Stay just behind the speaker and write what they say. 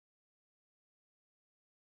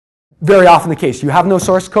very often the case. You have no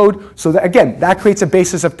source code, so that, again, that creates a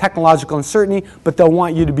basis of technological uncertainty, but they'll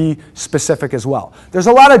want you to be specific as well. There's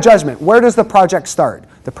a lot of judgment. Where does the project start?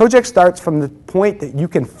 The project starts from the point that you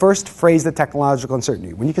can first phrase the technological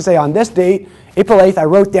uncertainty. When you can say, on this date, April 8th, I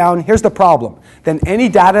wrote down, here's the problem. Then any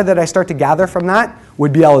data that I start to gather from that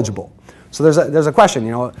would be eligible. So there's a question,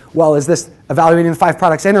 well, is this evaluating the 5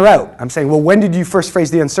 products in or out? I'm saying, well, when did you first phrase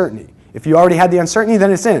the uncertainty? If you already had the uncertainty,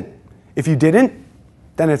 then it's in. If you didn't,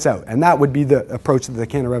 then it's out. And that would be the approach that the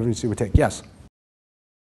Canada Revenue Agency would take. Yes?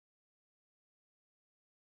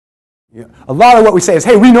 Yeah. A lot of what we say is,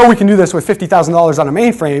 hey, we know we can do this with $50,000 on a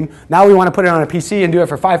mainframe. Now we want to put it on a PC and do it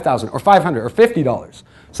for $5,000 or $500 or $50.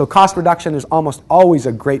 So cost reduction is almost always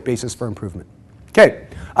a great basis for improvement. Okay,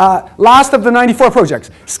 last of the 94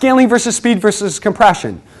 projects, scaling versus speed versus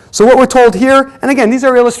compression. So what we're told here, and again, these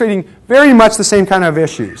are illustrating very much the same kind of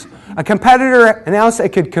issues. A competitor announced it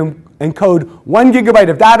could encode 1 gigabyte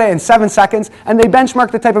of data in 7 seconds, and they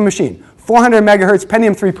benchmarked the type of machine, 400 megahertz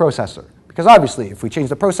Pentium 3 processor. Because obviously, if we change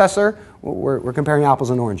the processor, we're comparing apples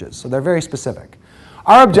and oranges. So they're very specific.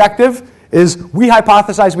 Our objective is we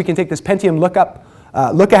hypothesize we can take this Pentium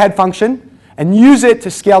look-ahead function and use it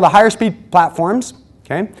to scale the higher speed platforms,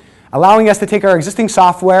 okay, allowing us to take our existing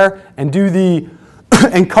software and do the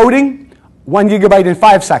encoding 1 gigabyte in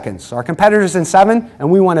 5 seconds. So our competitor's in 7,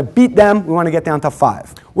 and we want to beat them. We want to get down to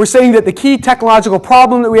 5. We're saying that the key technological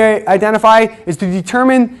problem that we identify is to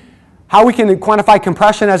determine how we can quantify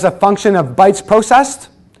compression as a function of bytes processed,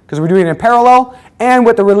 because we're doing it in parallel, and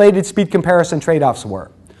what the related speed comparison trade-offs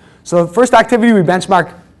were. So the first activity, we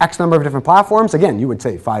benchmark X number of different platforms. Again, you would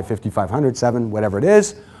say 550, 500, 7, whatever it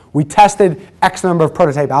is. We tested X number of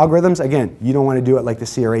prototype algorithms. Again, you don't want to do it like the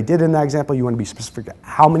CRA did in that example. You want to be specific to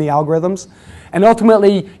how many algorithms. And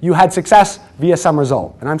ultimately, you had success via some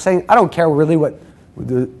result. And I'm saying, I don't care really what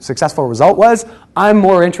the successful result was. I'm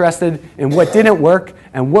more interested in what didn't work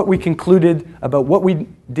and what we concluded about what we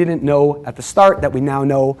didn't know at the start that we now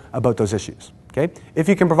know about those issues. Okay? If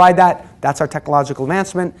you can provide that, that's our technological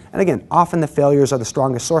advancement. And again, often the failures are the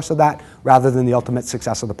strongest source of that rather than the ultimate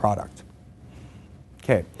success of the product.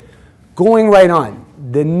 Okay. Going right on,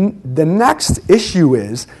 the next issue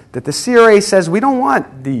is that the CRA says we don't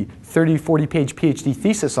want the 30, 40-page PhD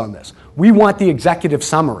thesis on this. We want the executive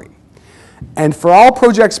summary. And for all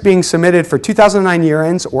projects being submitted for 2009 year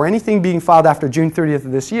ends or anything being filed after June 30th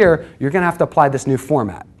of this year, you're going to have to apply this new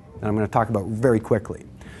format that I'm going to talk about very quickly.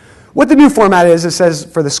 What the new format is, it says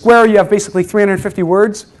for the square you have basically 350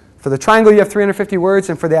 words, for the triangle you have 350 words,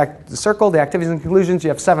 and for the circle, the activities and conclusions, you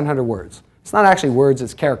have 700 words. It's not actually words,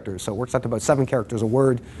 it's characters, so it works out to about 7 characters a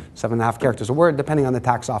word, 7.5 characters a word, depending on the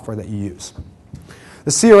tax software that you use.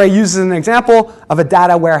 The CRA uses an example of a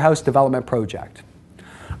data warehouse development project.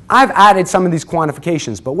 I've added some of these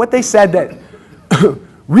quantifications, but what they said that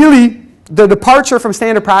really the departure from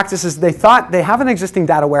standard practice is they thought they have an existing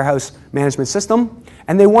data warehouse management system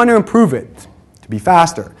and they want to improve it to be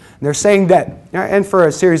faster. And they're saying that, and for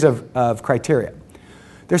a series of criteria.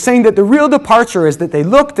 They're saying that the real departure is that they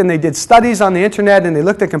looked and they did studies on the internet and they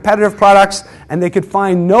looked at competitive products and they could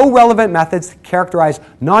find no relevant methods to characterize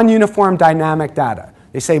non-uniform dynamic data.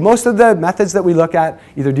 They say most of the methods that we look at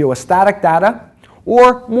either deal with static data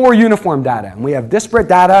or more uniform data. And we have disparate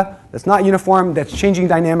data that's not uniform, that's changing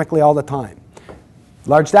dynamically all the time.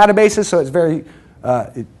 Large databases, so it's very,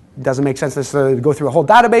 it doesn't make sense to go through a whole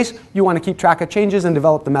database. You want to keep track of changes and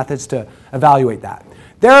develop the methods to evaluate that.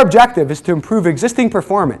 Their objective is to improve existing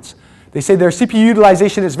performance. They say their CPU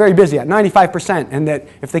utilization is very busy at 95%, and that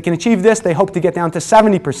if they can achieve this, they hope to get down to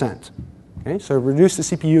 70%. Okay, so reduce the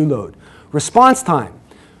CPU load. Response time,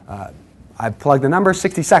 I've plugged the number,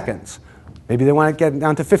 60 seconds. Maybe they want to get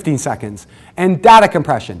down to 15 seconds. And data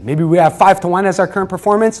compression. Maybe we have 5-to-1 as our current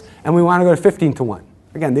performance, and we want to go to 15-to-1.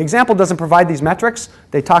 Again, the example doesn't provide these metrics.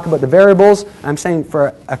 They talk about the variables. I'm saying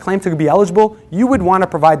for a claim to be eligible, you would want to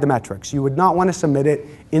provide the metrics. You would not want to submit it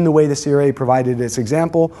in the way the CRA provided its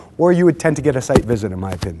example, or you would tend to get a site visit, in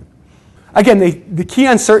my opinion. Again, the key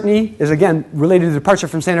uncertainty is, again, related to departure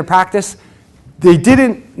from standard practice. They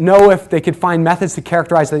didn't know if they could find methods to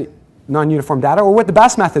characterize the non-uniform data or what the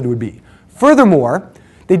best method would be. Furthermore,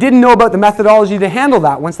 they didn't know about the methodology to handle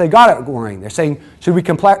that once they got it going. They're saying, should we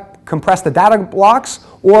compress the data blocks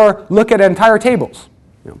or look at entire tables?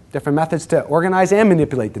 Different methods to organize and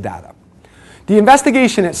manipulate the data. The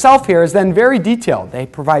investigation itself here is then very detailed. They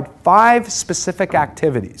provide 5 specific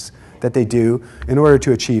activities that they do in order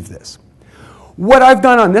to achieve this. What I've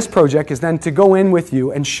done on this project is then to go in with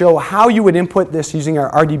you and show how you would input this using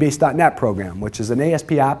our rdbase.net program, which is an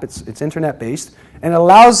ASP app. It's internet-based, and it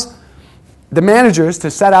allows the managers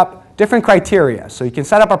to set up different criteria. So you can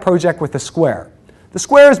set up a project with a square. The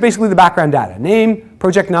square is basically the background data. Name,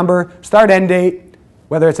 project number, start, end date,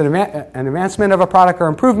 whether it's an advancement of a product or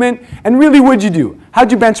improvement, and really what'd you do?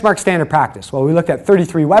 How'd you benchmark standard practice? Well, we looked at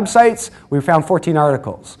 33 websites, we found 14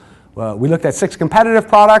 articles. Well, we looked at 6 competitive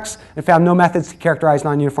products and found no methods to characterize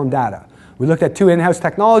non-uniform data. We looked at 2 in-house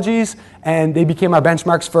technologies, and they became our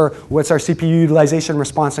benchmarks for what's our CPU utilization,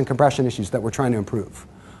 response, and compression issues that we're trying to improve.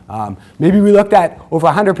 Maybe we looked at over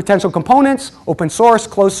 100 potential components, open source,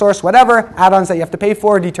 closed source, whatever, add-ons that you have to pay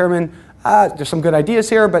for, determine there's some good ideas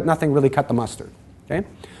here, but nothing really cut the mustard. Okay?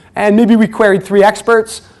 And maybe we queried 3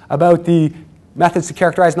 experts about the methods to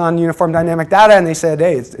characterize non-uniform dynamic data, and they said,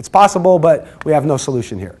 hey, it's possible, but we have no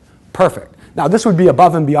solution here. Perfect. Now, this would be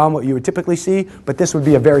above and beyond what you would typically see, but this would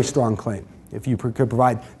be a very strong claim if you could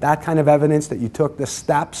provide that kind of evidence that you took the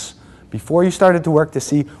steps before you started to work to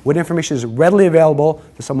see what information is readily available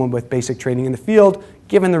to someone with basic training in the field,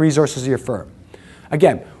 given the resources of your firm.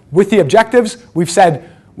 Again, with the objectives, we've said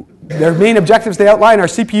their main objectives they outline are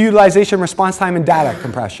CPU utilization, response time, and data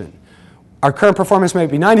compression. Our current performance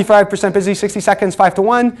might be 95% busy, 60 seconds, 5 to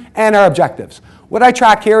 1, and our objectives. What I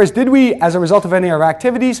track here is, did we, as a result of any of our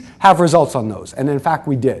activities, have results on those? And in fact,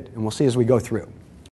 we did, and we'll see as we go through.